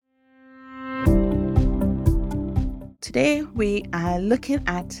Today, we are looking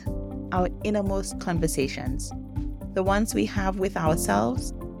at our innermost conversations, the ones we have with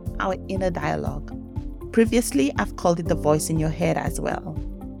ourselves, our inner dialogue. Previously, I've called it the voice in your head as well.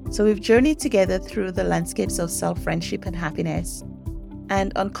 So we've journeyed together through the landscapes of self-friendship and happiness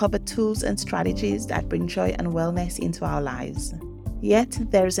and uncovered tools and strategies that bring joy and wellness into our lives. Yet,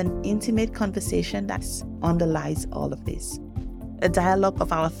 there's an intimate conversation that underlies all of this, a dialogue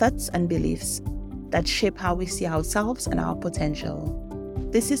of our thoughts and beliefs that shape how we see ourselves and our potential.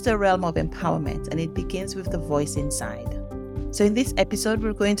 This is the realm of empowerment, and it begins with the voice inside. So in this episode,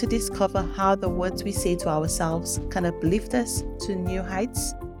 we're going to discover how the words we say to ourselves can uplift us to new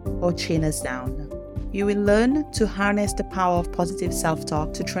heights or chain us down. You will learn to harness the power of positive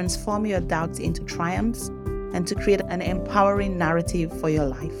self-talk to transform your doubts into triumphs and to create an empowering narrative for your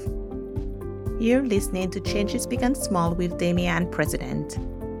life. You're listening to Changes Begin Small with Damian President.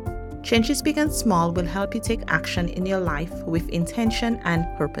 Changes Begin Small will help you take action in your life with intention and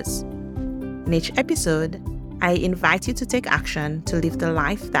purpose. In each episode, I invite you to take action to live the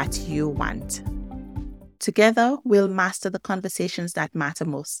life that you want. Together, we'll master the conversations that matter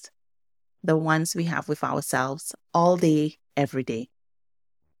most, the ones we have with ourselves all day, every day.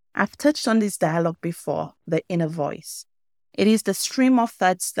 I've touched on this dialogue before, the inner voice. It is the stream of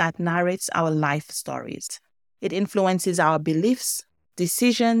thoughts that narrates our life stories. It influences our beliefs,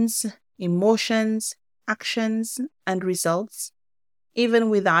 decisions, emotions, actions, and results, even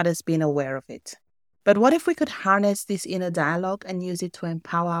without us being aware of it. But what if we could harness this inner dialogue and use it to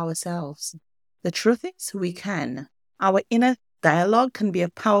empower ourselves? The truth is, we can. Our inner dialogue can be a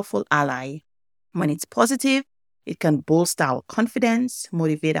powerful ally. When it's positive, it can bolster our confidence,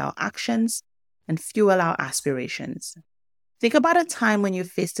 motivate our actions, and fuel our aspirations. Think about a time when you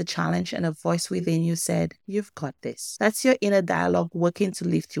faced a challenge and a voice within you said, "You've got this." That's your inner dialogue working to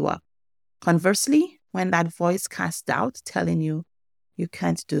lift you up. Conversely, when that voice casts doubt telling you, "You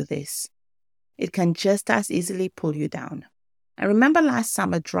can't do this," it can just as easily pull you down. I remember last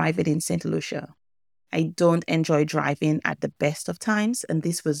summer driving in St. Lucia. I don't enjoy driving at the best of times, and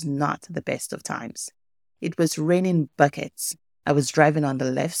this was not the best of times. It was raining buckets. I was driving on the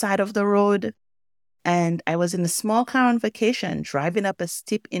left side of the road, and I was in a small car on vacation, driving up a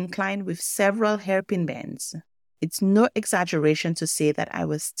steep incline with several hairpin bends. It's no exaggeration to say that I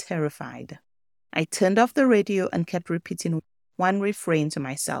was terrified. I turned off the radio and kept repeating one refrain to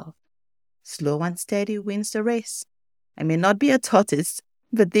myself. Slow and steady wins the race. I may not be a tortoise,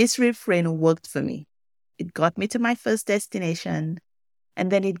 but this refrain worked for me. It got me to my first destination,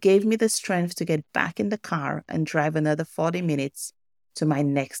 and then it gave me the strength to get back in the car and drive another 40 minutes to my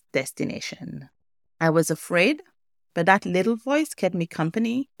next destination. I was afraid, but that little voice kept me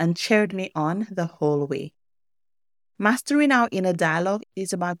company and cheered me on the whole way. Mastering our inner dialogue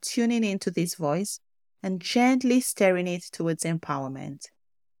is about tuning into this voice and gently steering it towards empowerment.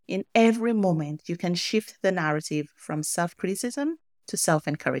 In every moment, you can shift the narrative from self-criticism to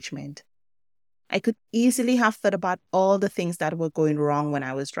self-encouragement. I could easily have thought about all the things that were going wrong when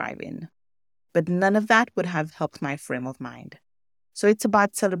I was driving, but none of that would have helped my frame of mind. So it's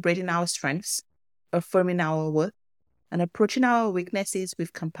about celebrating our strengths, affirming our worth, and approaching our weaknesses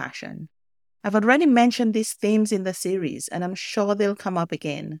with compassion. I've already mentioned these themes in the series, and I'm sure they'll come up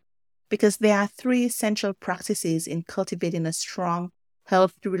again, because there are 3 essential practices in cultivating a strong,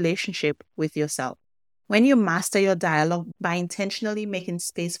 healthy relationship with yourself. When you master your dialogue by intentionally making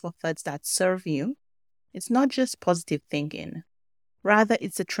space for thoughts that serve you, it's not just positive thinking. Rather,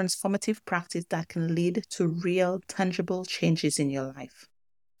 it's a transformative practice that can lead to real, tangible changes in your life.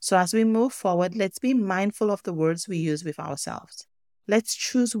 So as we move forward, let's be mindful of the words we use with ourselves. Let's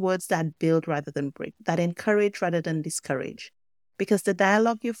choose words that build rather than break, that encourage rather than discourage, because the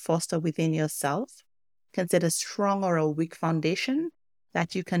dialogue you foster within yourself can set a strong or a weak foundation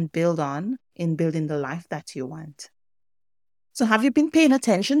that you can build on in building the life that you want. So have you been paying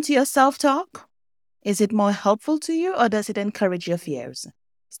attention to your self-talk? Is it more helpful to you, or does it encourage your fears?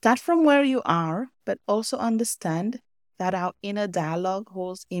 Start from where you are, but also understand that our inner dialogue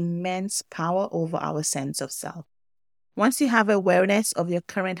holds immense power over our sense of self. Once you have awareness of your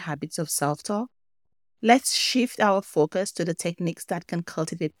current habits of self-talk, let's shift our focus to the techniques that can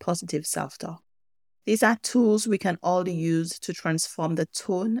cultivate positive self-talk. These are tools we can all use to transform the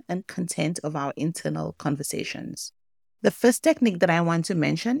tone and content of our internal conversations. The first technique that I want to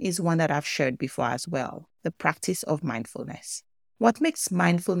mention is one that I've shared before as well, the practice of mindfulness. What makes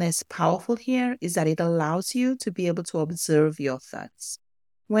mindfulness powerful here is that it allows you to be able to observe your thoughts.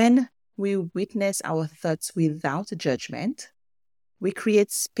 When we witness our thoughts without judgment, we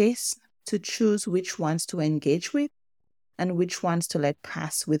create space to choose which ones to engage with and which ones to let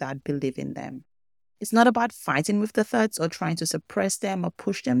pass without believing them. It's not about fighting with the thoughts or trying to suppress them or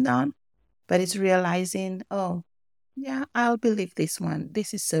push them down, but it's realizing, oh, yeah, I'll believe this one.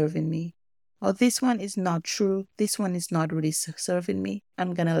 This is serving me. Or this one is not true. This one is not really serving me.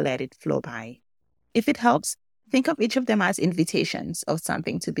 I'm going to let it flow by. If it helps, think of each of them as invitations of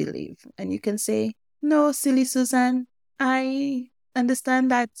something to believe. And you can say, no, silly Susan, I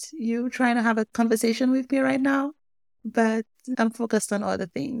understand that you're trying to have a conversation with me right now, but I'm focused on other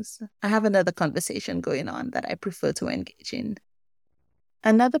things. I have another conversation going on that I prefer to engage in.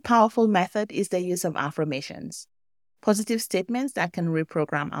 Another powerful method is the use of affirmations, positive statements that can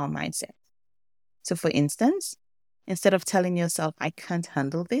reprogram our mindset. So for instance, instead of telling yourself, I can't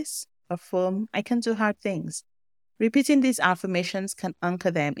handle this, affirm, I can do hard things. Repeating these affirmations can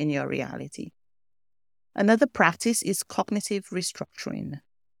anchor them in your reality. Another practice is cognitive restructuring.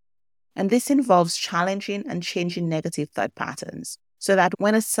 And this involves challenging and changing negative thought patterns so that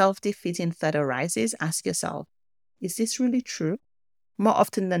when a self-defeating thought arises, ask yourself, is this really true? More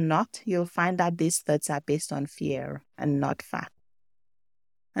often than not, you'll find that these thoughts are based on fear and not fact.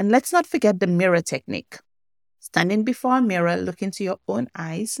 And let's not forget the mirror technique. Standing before a mirror, look into your own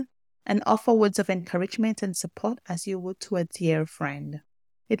eyes and offer words of encouragement and support as you would to a dear friend.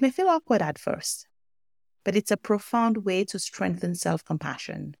 It may feel awkward at first, but it's a profound way to strengthen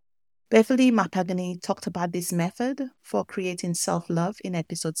self-compassion. Beverly Mapagani talked about this method for creating self-love in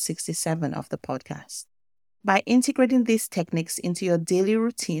episode 67 of the podcast. By integrating these techniques into your daily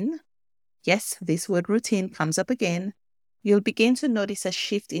routine, yes, this word routine comes up again, you'll begin to notice a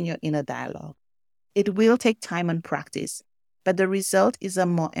shift in your inner dialogue. It will take time and practice, but the result is a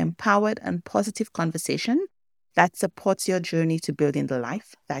more empowered and positive conversation that supports your journey to building the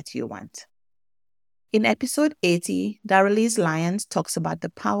life that you want. In episode 80, Darylise Lyons talks about the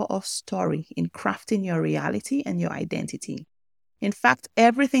power of story in crafting your reality and your identity. In fact,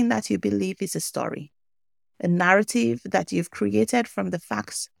 everything that you believe is a story, a narrative that you've created from the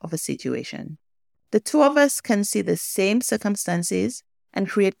facts of a situation. The two of us can see the same circumstances and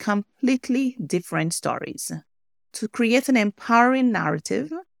create completely different stories. To create an empowering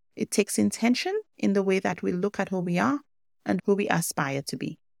narrative, it takes intention in the way that we look at who we are and who we aspire to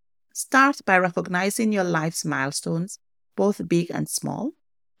be. Start by recognizing your life's milestones, both big and small,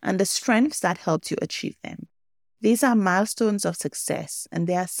 and the strengths that helped you achieve them. These are milestones of success, and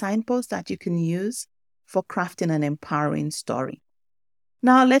they are signposts that you can use for crafting an empowering story.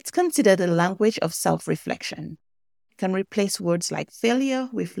 Now, let's consider the language of self-reflection. You can replace words like failure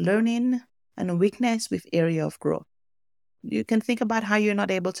with learning and weakness with area of growth. You can think about how you're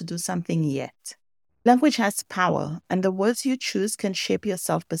not able to do something yet. Language has power, and the words you choose can shape your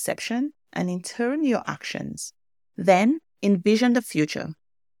self-perception and in turn your actions. Then, envision the future.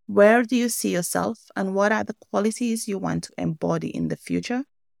 Where do you see yourself and what are the qualities you want to embody in the future?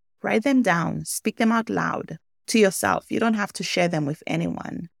 Write them down, speak them out loud to yourself. You don't have to share them with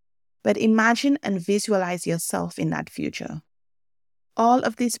anyone. But imagine and visualize yourself in that future. All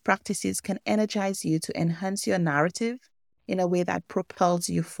of these practices can energize you to enhance your narrative in a way that propels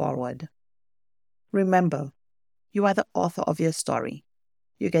you forward. Remember, you are the author of your story.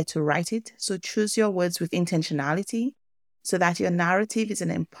 You get to write it, so choose your words with intentionality so that your narrative is an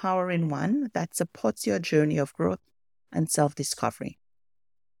empowering one that supports your journey of growth and self-discovery.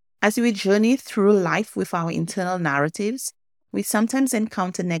 As we journey through life with our internal narratives, we sometimes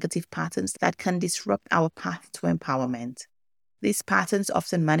encounter negative patterns that can disrupt our path to empowerment. These patterns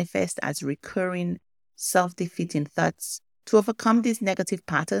often manifest as recurring, self-defeating thoughts. To overcome these negative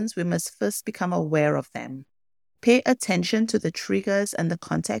patterns, we must first become aware of them. Pay attention to the triggers and the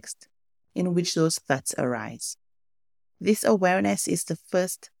context in which those thoughts arise. This awareness is the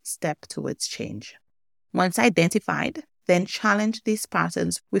first step towards change. Once identified, then challenge these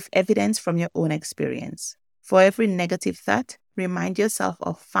patterns with evidence from your own experience. For every negative thought, remind yourself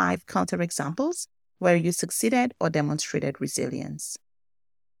of 5 counterexamples where you succeeded or demonstrated resilience.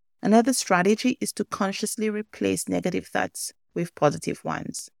 Another strategy is to consciously replace negative thoughts with positive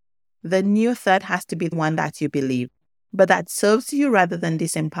ones. The new thought has to be one that you believe, but that serves you rather than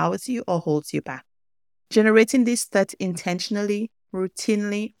disempowers you or holds you back. Generating this thought intentionally,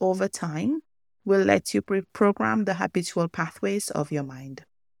 routinely over time will let you reprogram the habitual pathways of your mind.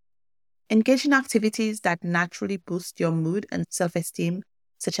 Engage in activities that naturally boost your mood and self-esteem,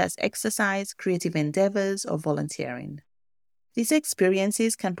 such as exercise, creative endeavors, or volunteering. These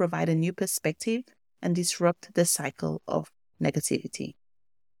experiences can provide a new perspective and disrupt the cycle of negativity.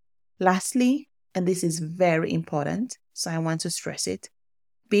 Lastly, and this is very important, so I want to stress it,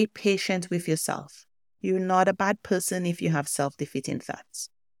 be patient with yourself. You're not a bad person if you have self-defeating thoughts.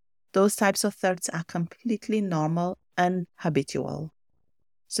 Those types of thoughts are completely normal and habitual.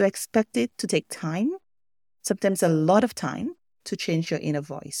 So expect it to take time, sometimes a lot of time, to change your inner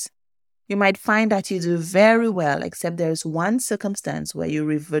voice. You might find that you do very well, except there's one circumstance where you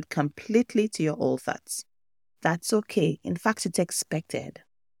revert completely to your old thoughts. That's okay. In fact, it's expected.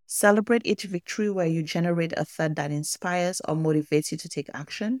 Celebrate each victory where you generate a thought that inspires or motivates you to take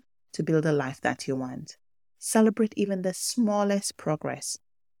action to build a life that you want. Celebrate even the smallest progress,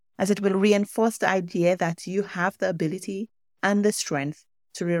 as it will reinforce the idea that you have the ability and the strength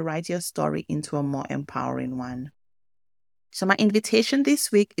to rewrite your story into a more empowering one. So my invitation this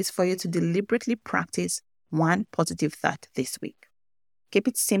week is for you to deliberately practice one positive thought this week. Keep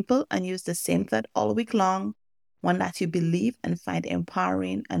it simple and use the same thought all week long, one that you believe and find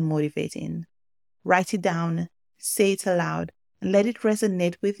empowering and motivating. Write it down, say it aloud, and let it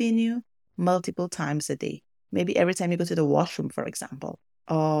resonate within you multiple times a day. Maybe every time you go to the washroom, for example,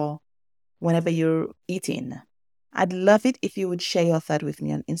 or whenever you're eating. I'd love it if you would share your thought with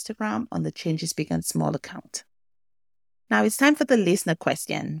me on Instagram on the Changes Big and Small account. Now it's time for the listener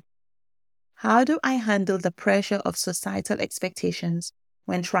question. How do I handle the pressure of societal expectations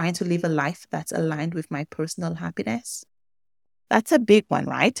when trying to live a life that's aligned with my personal happiness? That's a big one,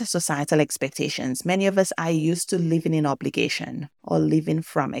 right? Societal expectations. Many of us are used to living in obligation or living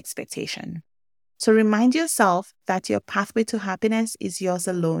from expectation. So remind yourself that your pathway to happiness is yours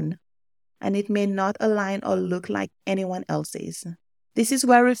alone, and it may not align or look like anyone else's. This is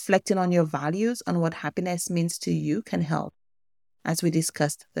where reflecting on your values and what happiness means to you can help, as we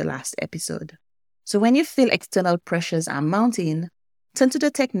discussed the last episode. So when you feel external pressures are mounting, turn to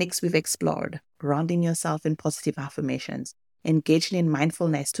the techniques we've explored, grounding yourself in positive affirmations, engaging in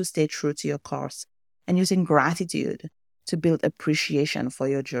mindfulness to stay true to your course, and using gratitude to build appreciation for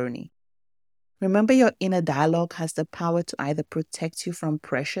your journey. Remember, your inner dialogue has the power to either protect you from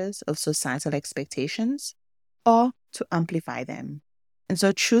pressures of societal expectations or to amplify them. And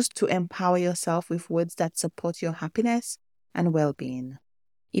so choose to empower yourself with words that support your happiness and well-being.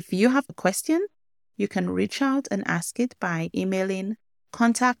 If you have a question, you can reach out and ask it by emailing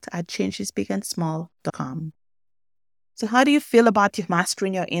contact@changesbigandsmall.com. So how do you feel about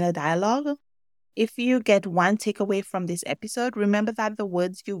mastering your inner dialogue? If you get one takeaway from this episode, remember that the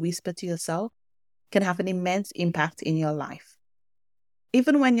words you whisper to yourself can have an immense impact in your life.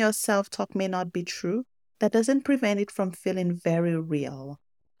 Even when your self-talk may not be true, that doesn't prevent it from feeling very real.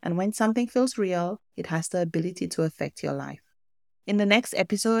 And when something feels real, it has the ability to affect your life. In the next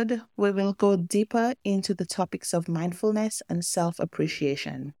episode, we will go deeper into the topics of mindfulness and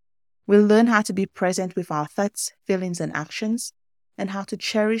self-appreciation. We'll learn how to be present with our thoughts, feelings, and actions, and how to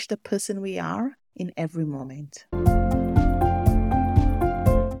cherish the person we are in every moment.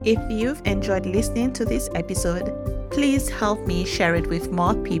 If you've enjoyed listening to this episode, please help me share it with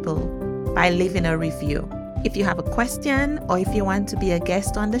more people by leaving a review. If you have a question or if you want to be a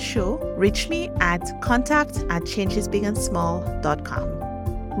guest on the show, reach me at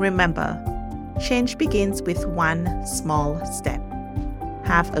contact@changesbigandsmall.com. Remember, change begins with one small step.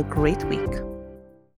 Have a great week.